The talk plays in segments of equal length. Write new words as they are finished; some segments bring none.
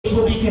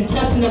will be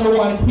contestant number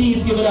 1.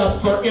 Please give it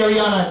up for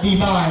Arianna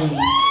Divine.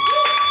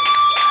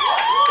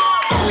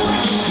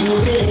 You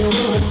really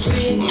wanna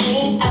freak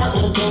me out,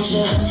 now don't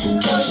you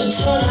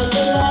turn off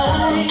the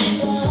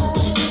lights.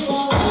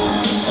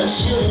 A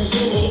chill is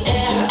in the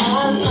air,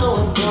 I know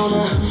we're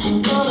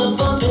gonna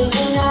bump in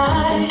the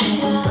night.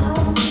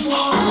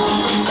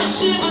 A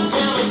shiver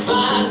down the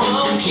spine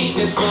won't keep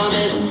me from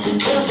it,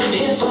 'cause I'm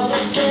here for the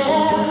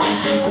scare.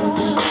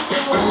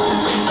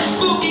 A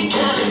spooky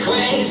kind of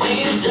crazy,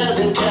 it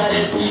doesn't cut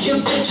it, you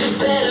bitches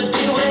better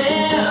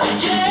beware.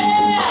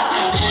 Yeah,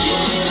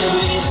 you're giving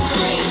me the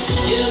creeps,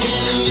 you're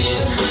giving me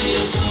the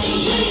creeps.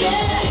 Yeah,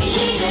 yeah,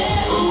 yeah,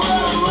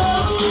 whoa, whoa.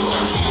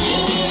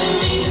 You're giving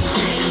me the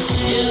creeps,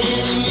 you're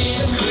giving me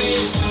the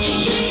creeps.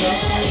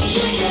 Yeah,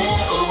 yeah,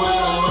 yeah,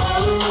 whoa,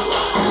 whoa.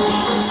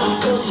 A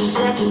ghost is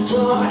at the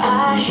door,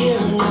 I hear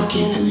him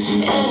knocking,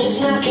 and he's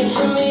knocking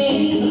for me.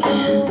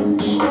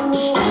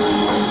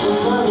 The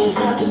mummy's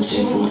out the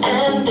tomb,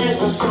 and there's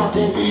no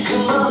stopping.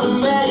 Come on,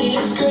 I'm ready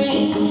to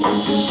scream.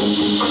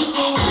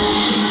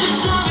 The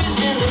zombies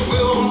in the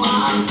room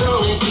are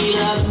gonna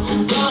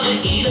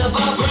eat up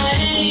our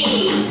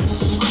brains.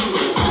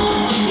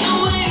 No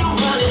way to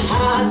run and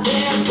hide,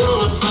 they're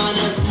gonna find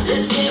us.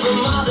 Let's give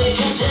them all they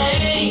can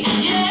take.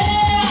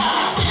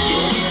 Yeah,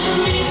 you're giving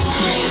me the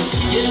creeps,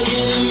 you're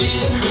giving me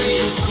the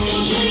creeps.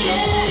 Yeah,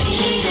 yeah,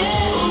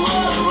 yeah,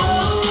 whoa,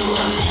 whoa.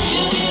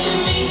 You're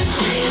giving me the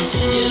creeps,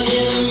 you're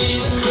giving me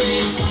the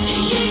creeps.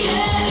 Yeah,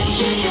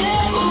 yeah,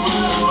 yeah,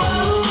 whoa,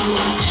 whoa.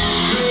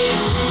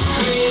 Creeps,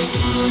 creeps,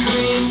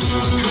 creeps,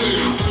 creeps.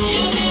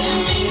 You're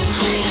giving me the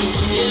creeps,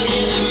 you're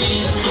giving me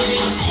the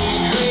creeps.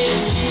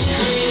 Creeps,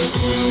 creeps,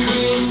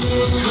 creeps,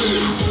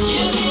 creeps.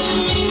 You're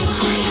giving me the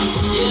creeps,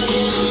 you're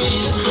giving me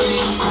the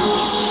creeps.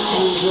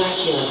 And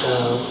Dracula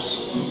goes,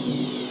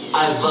 I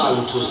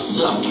want to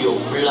suck your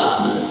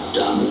blood.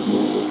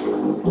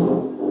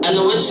 And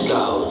the witch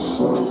goes,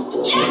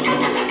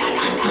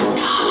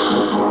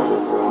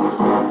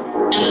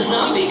 and the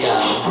zombie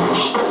goes,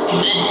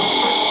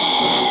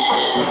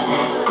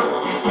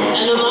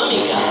 and the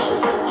mummy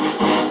goes,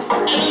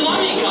 and the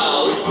mummy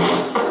goes. I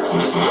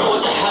don't know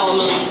what the hell a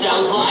mummy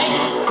sounds like.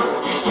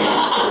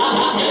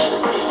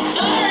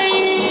 Sorry.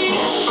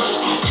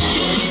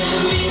 You're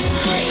giving me the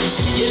creeps,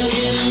 you're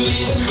giving me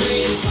the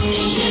creeps.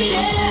 Yeah,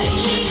 yeah,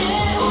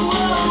 yeah,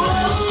 whoa,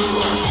 whoa.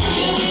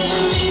 You're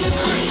giving me the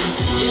creeps,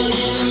 you're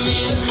giving me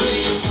the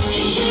creeps.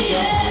 Yeah,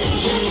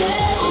 yeah,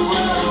 yeah,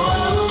 whoa,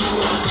 whoa.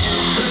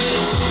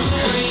 Creeps,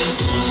 creeps,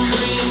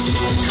 creeps,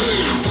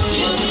 creeps.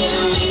 You're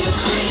giving me the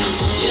creeps,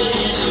 you're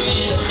giving me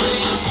the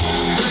creeps.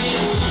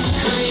 Creeps,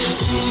 creeps,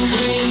 creeps,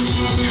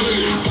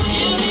 creeps.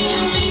 You're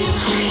giving me the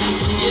creeps,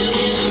 you're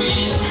giving me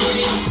the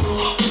creeps.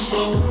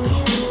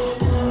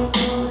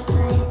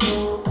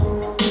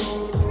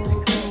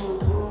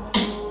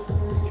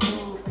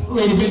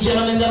 Ladies and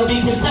gentlemen, that'll be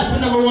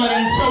contestant number 1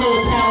 in solo